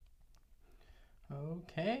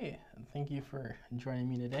Okay, thank you for joining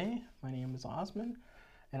me today. My name is Osman,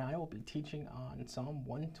 and I will be teaching on Psalm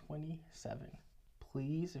 127.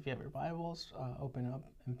 Please, if you have your Bibles, open up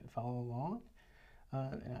and follow along,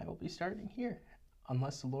 and I will be starting here.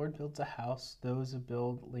 Unless the Lord builds a house, those who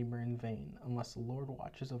build labor in vain. Unless the Lord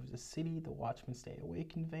watches over the city, the watchmen stay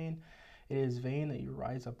awake in vain. It is vain that you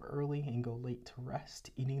rise up early and go late to rest,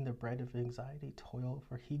 eating the bread of anxiety, toil,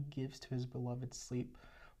 for he gives to his beloved sleep.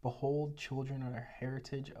 Behold, children are a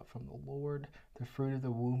heritage from the Lord, the fruit of the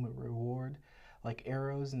womb a reward. Like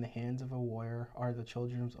arrows in the hands of a warrior are the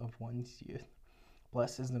children of one's youth.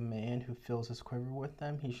 Blessed is the man who fills his quiver with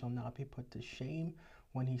them. He shall not be put to shame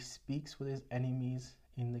when he speaks with his enemies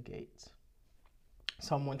in the gates.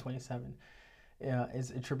 Psalm 127 is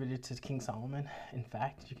attributed to King Solomon. In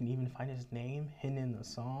fact, you can even find his name hidden in the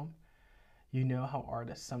psalm. You know how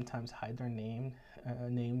artists sometimes hide their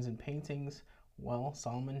names in paintings. Well,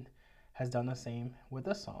 Solomon has done the same with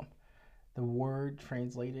this psalm. The word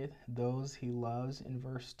translated, those he loves, in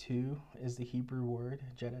verse 2 is the Hebrew word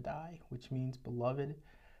Jedediah, which means beloved.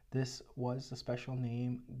 This was the special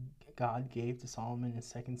name God gave to Solomon in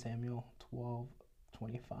 2 Samuel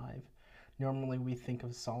 12:25. Normally, we think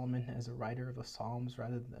of Solomon as a writer of the Psalms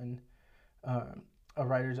rather than a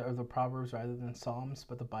writer of the Proverbs rather than Psalms,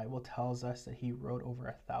 but the Bible tells us that he wrote over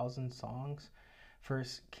 1,000 songs. 1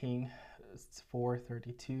 King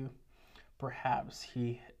 4:32. Perhaps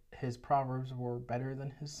his Proverbs were better than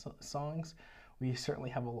his songs. We certainly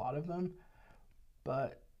have a lot of them,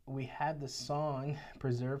 but we had the song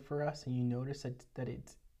preserved for us, and you notice that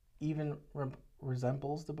it even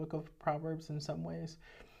resembles the book of Proverbs in some ways.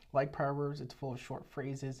 Like Proverbs, it's full of short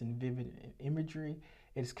phrases and vivid imagery.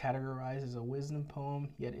 It is categorized as a wisdom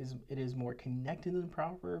poem, yet it is more connected than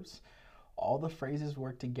Proverbs. All the phrases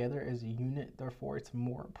work together as a unit, therefore it's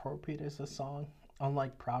more appropriate as a song.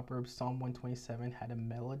 Unlike Proverbs, Psalm 127 had a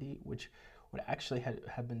melody which would actually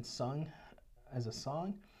have been sung as a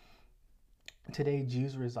song. Today,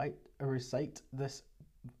 Jews recite this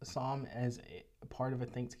psalm as a part of a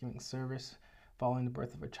Thanksgiving service following the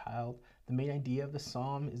birth of a child. The main idea of the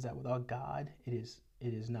psalm is that without God, it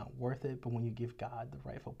is not worth it, but when you give God the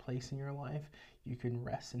rightful place in your life, you can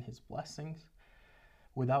rest in his blessings.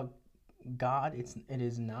 Without God, it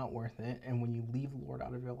is not worth it, and when you leave the Lord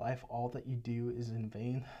out of your life, all that you do is in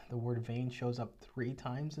vain. The word vain shows up 3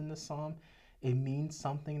 times in the psalm. It means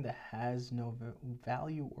something that has no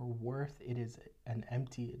value or worth. It is an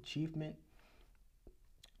empty achievement.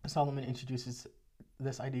 Solomon introduces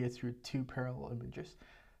this idea through 2 parallel images: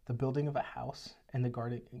 the building of a house and the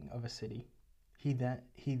guarding of a city. He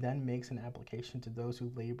then makes an application to those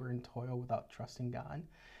who labor and toil without trusting God.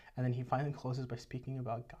 And then he finally closes by speaking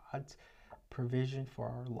about God's provision for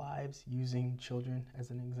our lives, using children as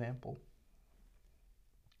an example.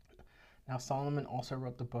 Now, Solomon also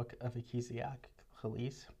wrote the book of Ecclesiastes.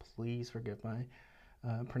 Please forgive my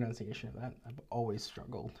pronunciation of that. I've always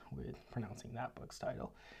struggled with pronouncing that book's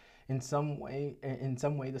title. In some way,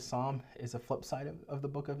 the psalm is a flip side of the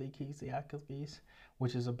book of Ecclesiastes,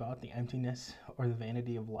 which is about the emptiness or the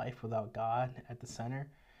vanity of life without God at the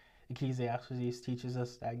center. Ecclesiastes teaches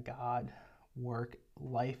us that God, work,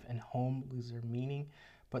 life, and home lose their meaning,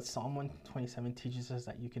 but Psalm 127 teaches us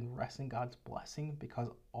that you can rest in God's blessing because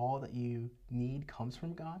all that you need comes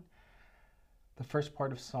from God. The first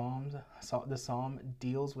part of the psalm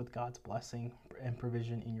deals with God's blessing and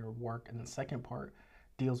provision in your work, and the second part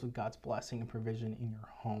deals with God's blessing and provision in your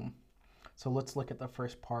home. So let's look at the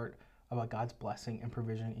first part about God's blessing and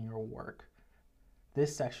provision in your work.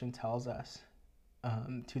 This section tells us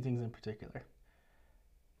 2 things in particular.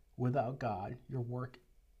 Without God, your work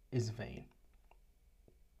is vain.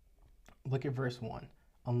 Look at verse 1.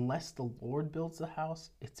 Unless the Lord builds the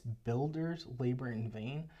house, its builders labor in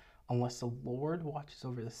vain. Unless the Lord watches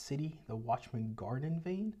over the city, the watchmen guard in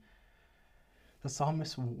vain. The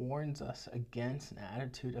psalmist warns us against an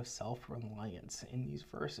attitude of self-reliance in these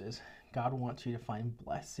verses. God wants you to find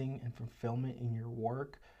blessing and fulfillment in your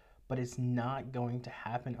work, but it's not going to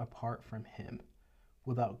happen apart from him.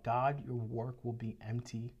 Without God, your work will be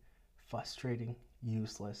empty, frustrating,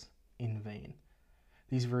 useless, in vain.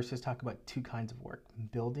 These verses talk about 2 kinds of work: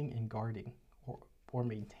 building and guarding, or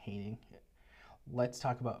maintaining. Let's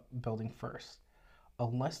talk about building first.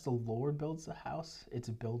 Unless the Lord builds the house, its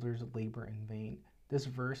builders labor in vain. This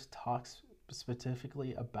verse talks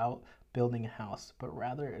specifically about building a house, but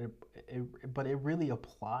it really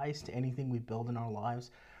applies to anything we build in our lives,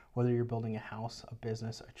 whether you're building a house, a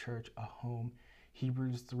business, a church, a home.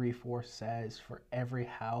 Hebrews 3:4 says, for every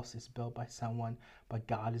house is built by someone, but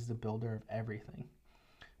God is the builder of everything.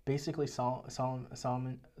 Basically, Solomon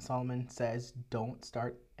says, don't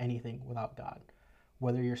start anything without God.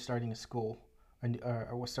 Whether you're starting a school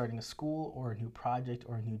or starting a school or a new project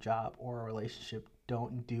or a new job or a relationship,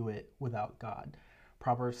 don't do it without God.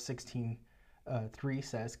 Proverbs 16:3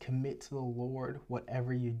 says, "Commit to the Lord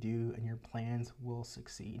whatever you do, and your plans will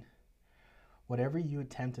succeed." Whatever you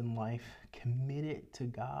attempt in life, commit it to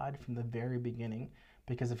God from the very beginning,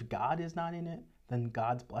 because if God is not in it, then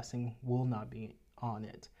God's blessing will not be on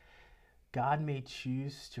it. God may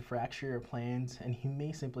choose to fracture your plans, and He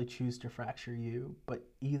may simply choose to fracture you, but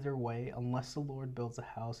either way, unless the Lord builds a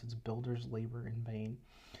house, its builders labor in vain.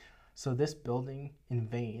 So this building in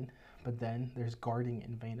vain, but then there's guarding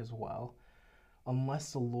in vain as well.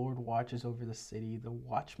 Unless the Lord watches over the city, the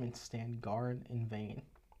watchmen stand guard in vain.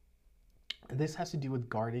 This has to do with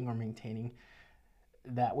guarding or maintaining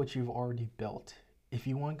that which you've already built. If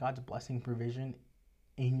you want God's blessing provision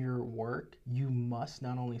in your work, you must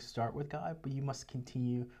not only start with God, but you must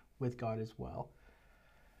continue with God as well.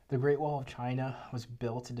 The Great Wall of China was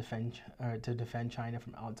built to defend China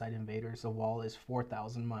from outside invaders. The wall is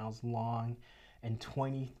 4,000 miles long and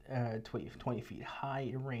 20 feet high.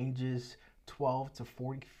 It ranges 12 to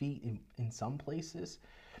 40 feet in some places.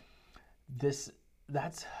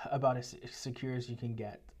 That's about as secure as you can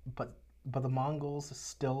get. But the Mongols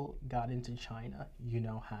still got into China. You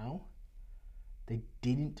know how? They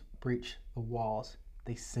didn't breach the walls.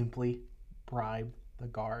 They simply bribed the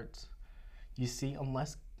guards. You see,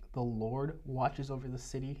 unless the Lord watches over the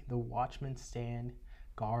city, the watchmen stand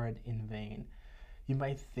guard in vain. You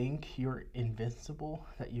might think you're invincible,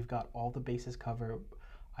 that you've got all the bases covered.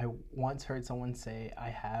 I once heard someone say, I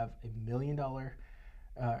have $1 million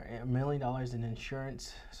in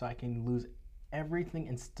insurance, so I can lose everything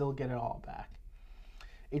and still get it all back.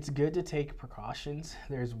 It's good to take precautions.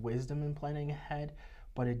 There's wisdom in planning ahead,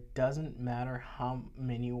 but it doesn't matter how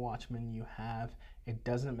many watchmen you have. It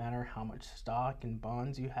doesn't matter how much stock and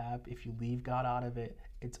bonds you have. If you leave God out of it,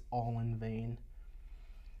 it's all in vain.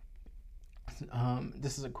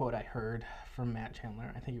 This is a quote I heard from Matt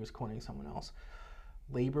Chandler. I think he was quoting someone else.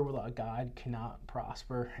 Labor without God cannot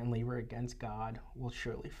prosper, and labor against God will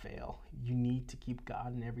surely fail. You need to keep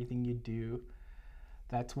God in everything you do.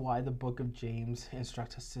 That's why the book of James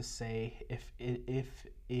instructs us to say, if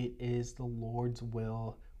it is the Lord's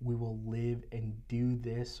will, we will live and do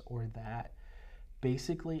this or that.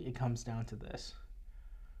 Basically, it comes down to this.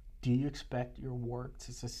 Do you expect your work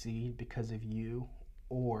to succeed because of you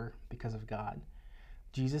or because of God?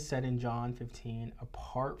 Jesus said in John 15,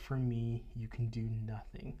 apart from me, you can do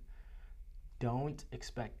nothing. Don't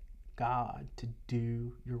expect God to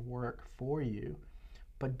do your work for you,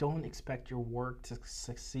 but don't expect your work to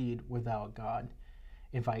succeed without God.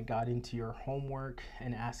 Invite God into your homework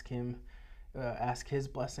and ask His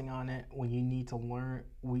blessing on it. When you need to learn,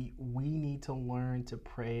 we need to learn to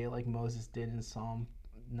pray like Moses did in Psalm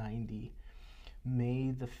 90. May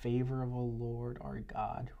the favor of the Lord our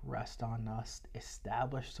God rest on us.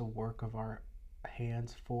 Establish the work of our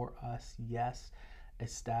hands for us. Yes,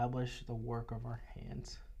 establish the work of our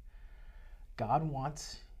hands. God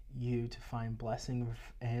wants you to find blessing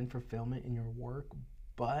and fulfillment in your work,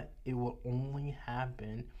 but it will only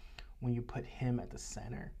happen when you put Him at the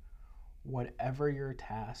center. Whatever your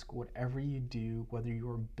task, whatever you do, whether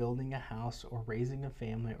you're building a house or raising a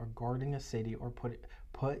family or guarding a city, or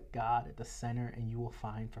put God at the center, and you will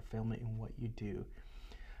find fulfillment in what you do.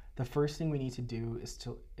 The first thing we need to do is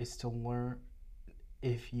to learn,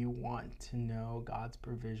 if you want to know God's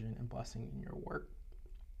provision and blessing in your work.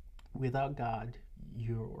 Without God,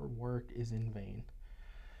 your work is in vain.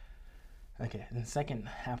 Okay, and the second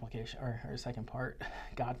application, or second part,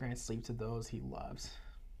 God grants sleep to those He loves.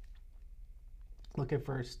 Look at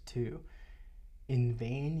verse 2. In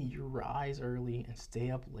vain you rise early and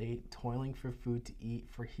stay up late, toiling for food to eat,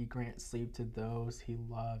 for He grants sleep to those He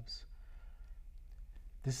loves.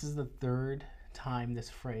 This is the third time this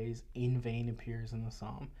phrase, in vain, appears in the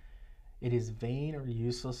psalm. It is vain or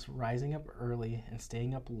useless rising up early and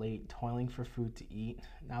staying up late, toiling for food to eat.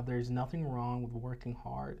 Now, there's nothing wrong with working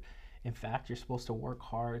hard. In fact, you're supposed to work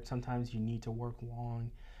hard. Sometimes you need to work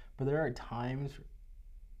long. But there are times,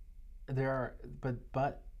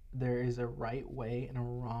 but there is a right way and a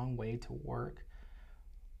wrong way to work.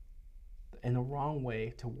 And the wrong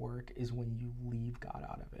way to work is when you leave God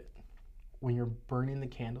out of it. When you're burning the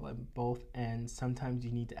candle at both ends, sometimes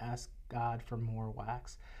you need to ask God for more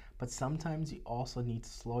wax. But sometimes you also need to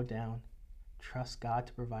slow down, trust God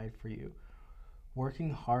to provide for you.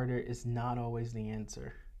 Working harder is not always the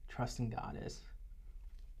answer. Trusting God is.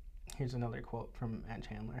 Here's another quote from Matt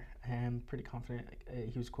Chandler. I am pretty confident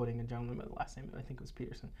he was quoting a gentleman by the last name, I think it was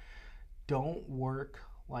Peterson. Don't work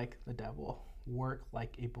like the devil. Work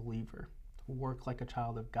like a believer. Work like a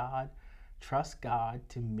child of God. Trust God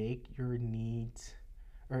to make your needs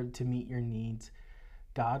or to meet your needs.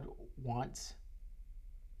 God wants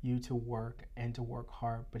you to work and to work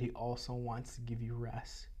hard, but he also wants to give you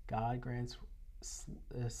rest. God grants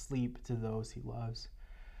sleep to those he loves.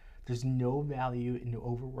 There's no value in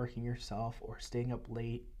overworking yourself or staying up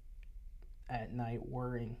late at night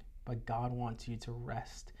worrying, but God wants you to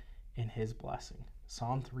rest in his blessing.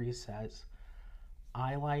 Psalm 3 says,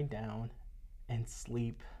 I lie down and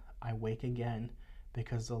sleep, I wake again,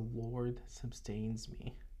 because the Lord sustains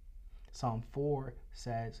me. Psalm 4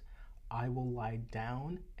 says, I will lie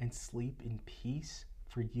down and sleep in peace,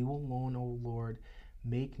 for you alone, O Lord,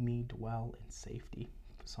 make me dwell in safety.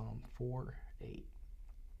 Psalm 4:8.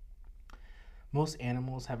 Most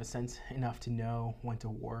animals have a sense enough to know when to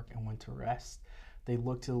work and when to rest. They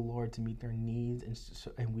look to the Lord to meet their needs,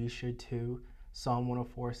 and we should too. Psalm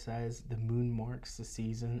 104 says, the moon marks the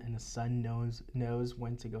season, and the sun knows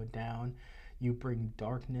when to go down. You bring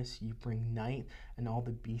darkness, you bring night, and all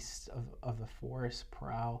the beasts of the forest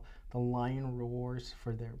prowl. The lion roars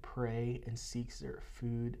for their prey and seeks their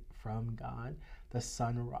food from God. The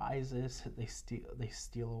sun rises, they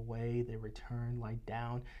steal away, they return, lie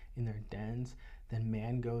down in their dens. Then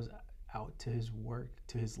man goes out to his work,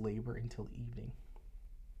 to his labor until evening.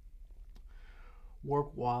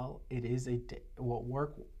 Work while it is a day.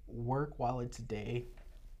 Work while it's day,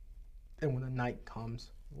 and when the night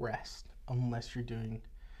comes, rest. Unless you're doing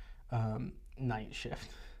night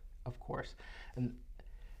shift, of course. And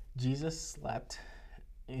Jesus slept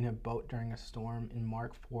in a boat during a storm in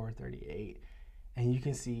Mark 4:38, and you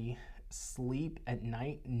can see sleep at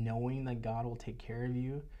night, knowing that God will take care of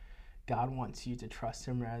you. God wants you to trust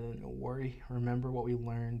him rather than worry. Remember what we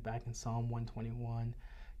learned back in Psalm 121.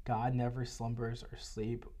 God never slumbers or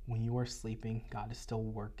sleep. When you are sleeping, God is still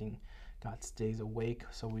working. God stays awake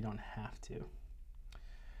so we don't have to.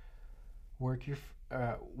 Work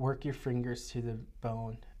your fingers to the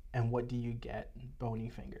bone, and what do you get? Bony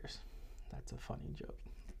fingers. That's a funny joke.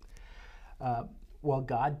 Well,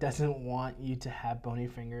 God doesn't want you to have bony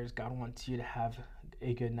fingers. God wants you to have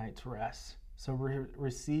a good night's rest. So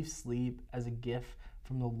receive sleep as a gift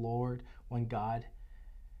from the Lord.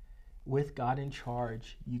 With God in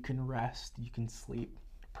charge, you can rest, you can sleep.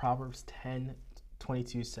 Proverbs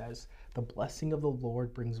 10:22 says, the blessing of the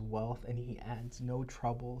Lord brings wealth, and he adds no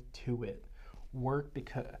trouble to it. Work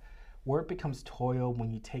becomes toil when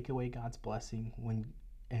you take away God's blessing.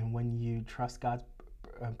 When you trust God's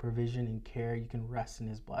provision and care, you can rest in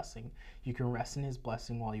his blessing. You can rest in his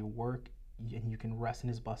blessing while you work, and you can rest in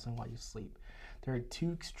his blessing while you sleep. There are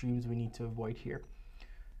two extremes we need to avoid here.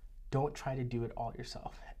 Don't try to do it all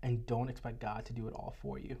yourself, and don't expect God to do it all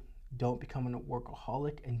for you. Don't become a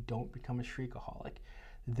workaholic, and don't become a shriekaholic.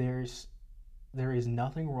 There is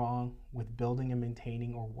nothing wrong with building and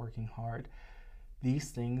maintaining or working hard.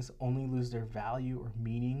 These things only lose their value or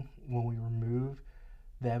meaning when we remove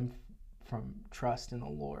them from trust in the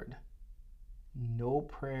Lord. No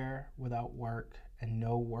prayer without work, and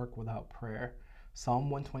no work without prayer.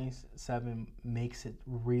 Psalm 127 makes it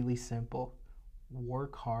really simple.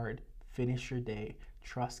 Work hard, finish your day,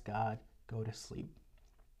 trust God, go to sleep.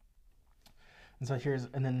 And so here's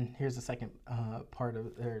the second part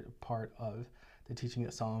of the teaching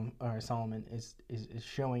that Solomon is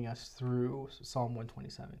showing us through Psalm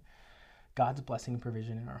 127. God's blessing and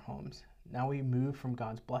provision in our homes. Now we move from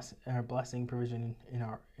God's blessing provision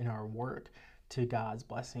in our work to God's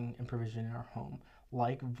blessing and provision in our home.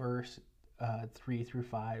 Like verse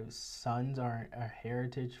 3-5, sons are a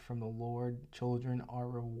heritage from the Lord, children are a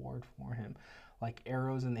reward for him. Like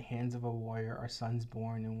arrows in the hands of a warrior are sons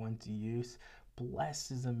born in one's youth.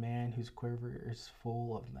 Blessed is the man whose quiver is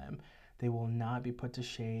full of them. They will not be put to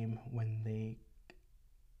shame when they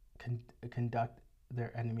conduct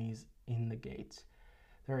their enemies in the gates.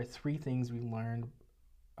 There are three things we learned,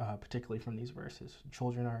 particularly from these verses.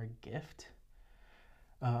 Children are a gift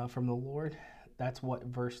from the Lord. That's what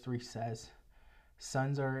verse 3 says.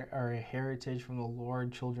 Sons are a heritage from the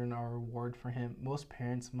Lord. Children are a reward for him. Most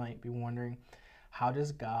parents might be wondering, how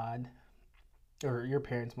does God, or your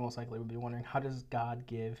parents most likely would be wondering, how does God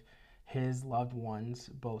give his loved ones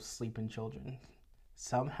both sleep and children?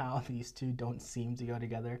 Somehow these two don't seem to go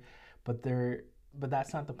together, but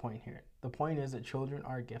that's not the point here. The point is that children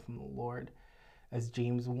are a gift from the Lord. As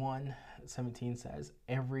James 1:17 says,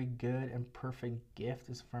 every good and perfect gift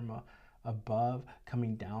is from above,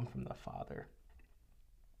 coming down from the Father.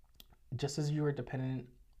 Just as you are dependent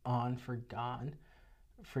on for God,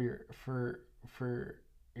 for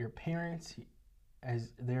your parents,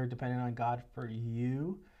 as they're dependent on God for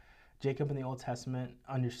you. Jacob in the Old Testament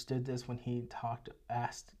understood this when he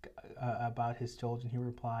asked about his children. He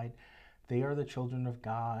replied, They are the children of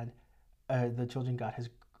God, the children God has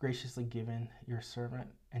graciously given your servant.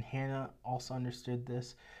 And Hannah also understood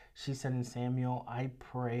this. She said in Samuel, I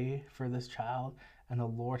pray for this child, and the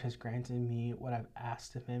Lord has granted me what I've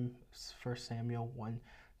asked of him. 1 Samuel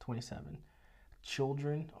 1:27.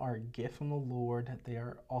 Children are a gift from the Lord. They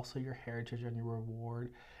are also your heritage and your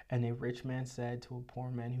reward. And a rich man said to a poor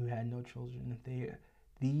man who had no children,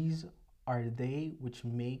 these are they which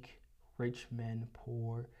make rich men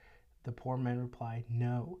poor. The poor man replied,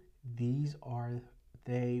 no, these are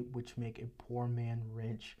they which make a poor man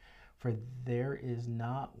rich. For there is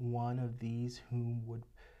not one of these whom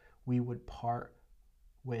we would part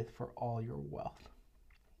with for all your wealth.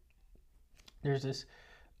 There's this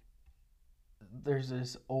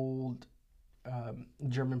old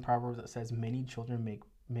German proverb that says, many children make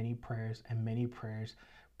many prayers, and many prayers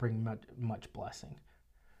bring much blessing.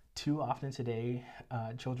 Too often today,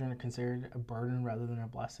 children are considered a burden rather than a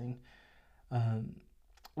blessing.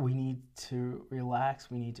 We need to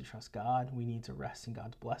relax. We need to trust God. We need to rest in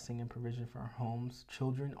God's blessing and provision for our homes.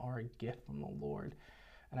 Children are a gift from the Lord.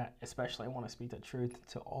 And I want to speak the truth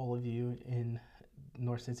to all of you in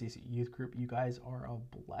North Cincinnati Youth Group. You guys are a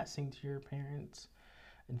blessing to your parents.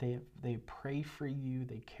 They pray for you.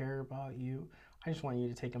 They care about you. I just want you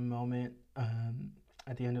to take a moment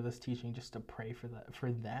at the end of this teaching just to pray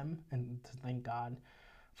for them and to thank God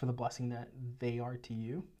for the blessing that they are to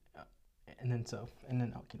you. And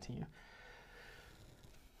then I'll continue.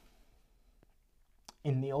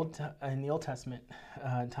 In the Old Testament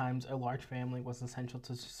times, a large family was essential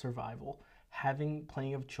to survival. Having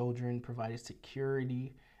plenty of children provided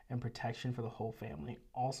security and protection for the whole family.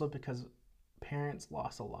 Also, because parents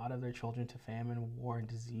lost a lot of their children to famine, war, and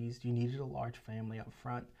disease, you needed a large family up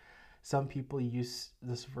front. Some people use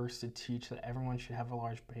this verse to teach that everyone should have a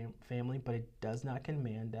large family, but it does not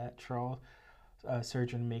command that. Charles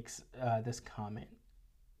Surgeon makes this comment.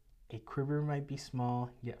 A quiver might be small,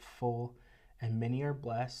 yet full, and many are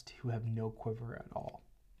blessed who have no quiver at all.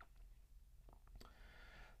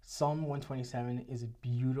 Psalm 127 is a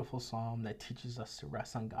beautiful psalm that teaches us to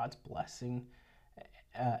rest on God's blessing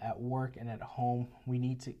at work and at home.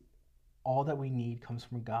 All that we need comes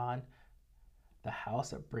from God, the house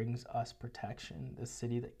that brings us protection, the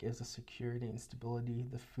city that gives us security and stability,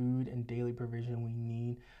 the food and daily provision we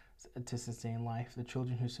need to sustain life, the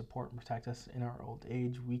children who support and protect us in our old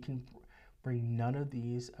age. We can bring none of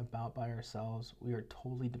these about by ourselves. We are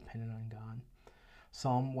totally dependent on God.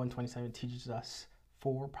 Psalm 127 teaches us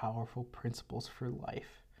 4 powerful principles for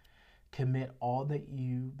life. Commit all that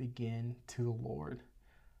you begin to the Lord.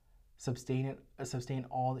 Sustain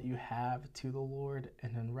all that you have to the Lord,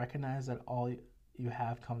 and then recognize that all you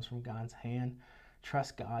have comes from God's hand.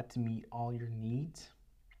 Trust God to meet all your needs.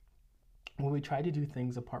 When we try to do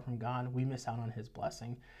things apart from God, we miss out on His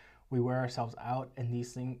blessing. We wear ourselves out, and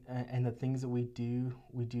these things and the things that we do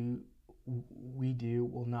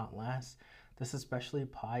will not last. This especially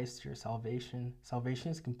applies to your salvation. Salvation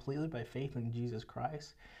is completely by faith in Jesus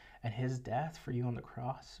Christ and His death for you on the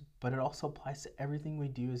cross, but it also applies to everything we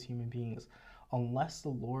do as human beings. Unless the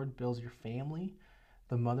Lord builds your family,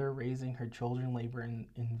 the mother raising her children labor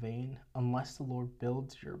in vain. Unless the Lord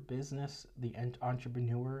builds your business, the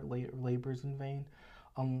entrepreneur labors in vain.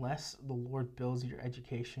 Unless the Lord builds your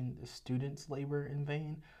education, the students labor in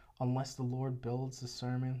vain. Unless the Lord builds the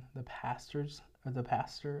sermon, the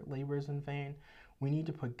pastor labors in vain. We need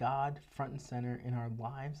to put God front and center in our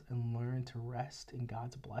lives and learn to rest in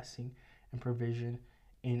God's blessing and provision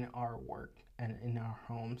in our work and in our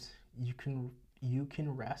homes. You can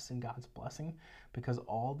rest in God's blessing because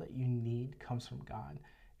all that you need comes from God.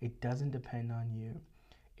 It doesn't depend on you.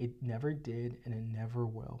 It never did, and it never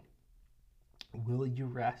will. Will you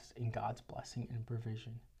rest in God's blessing and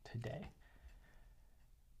provision today?